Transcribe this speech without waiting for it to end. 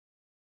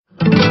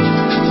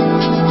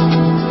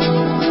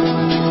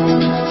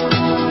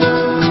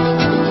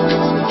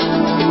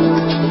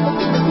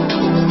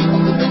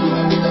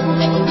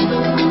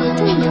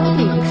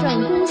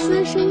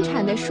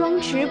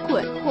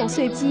破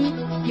碎机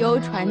由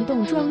传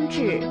动装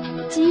置、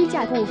机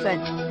架部分、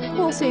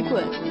破碎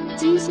棍、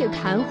机械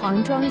弹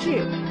簧装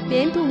置、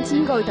联动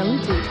机构等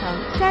组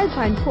成。该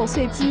款破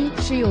碎机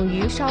适用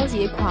于烧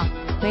结矿、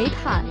煤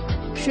炭、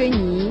水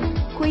泥、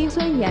硅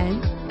酸盐、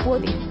玻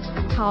璃、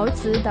陶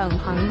瓷等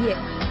行业，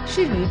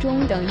是铝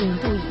中等硬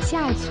度以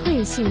下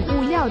脆性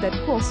物料的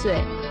破碎，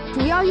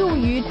主要用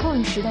于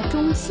矿石的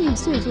中细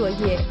碎作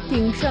业。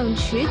鼎盛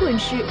齿滚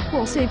式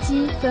破碎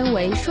机分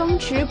为双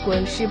齿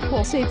滚式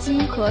破碎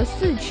机和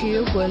四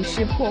齿滚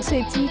式破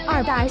碎机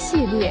2大系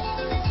列，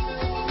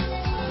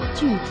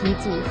具体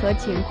组合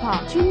情况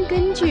均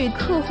根据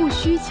客户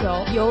需求，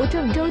由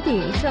郑州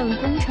鼎盛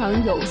工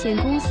程有限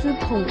公司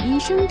统一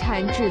生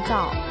产制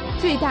造。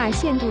最大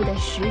限度地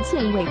实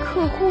现为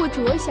客户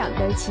着想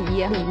的企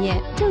业理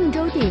念。郑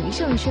州鼎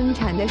盛生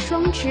产的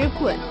双齿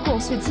滚破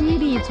碎机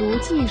立足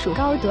技术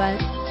高端，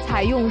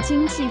采用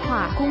精细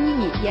化工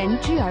艺研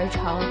制而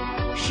成，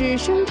使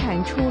生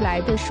产出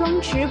来的双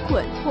齿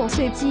滚破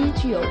碎机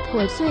具有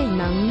破碎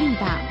能力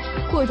大、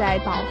过载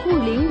保护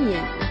灵敏、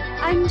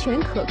安全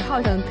可靠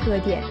等特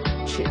点。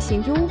齿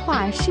形优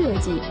化设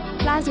计、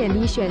拉剪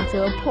力选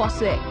择破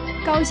碎、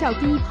高效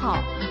低泡、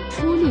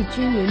出力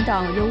均匀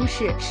等优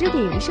势，使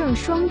鼎盛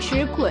双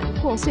齿滚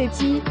破碎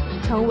机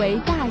成为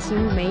大型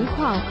煤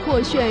矿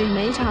或炫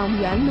煤厂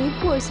原煤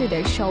破碎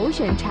的首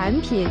选产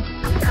品。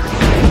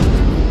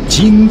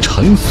精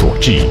诚所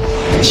至，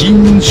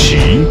金石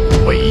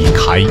为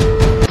开，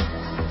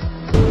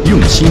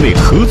用心为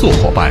合作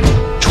伙伴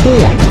创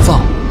造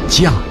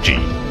价值，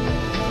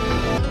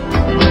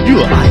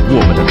热爱我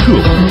们的客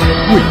户，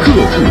为客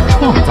户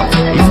创造财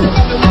富，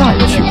带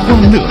去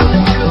欢乐。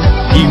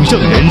鼎盛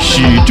人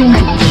始终如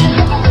一，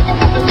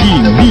鼎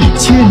立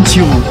千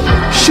秋，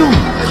盛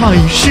开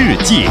世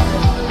界。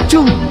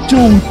郑州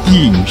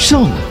鼎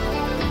盛。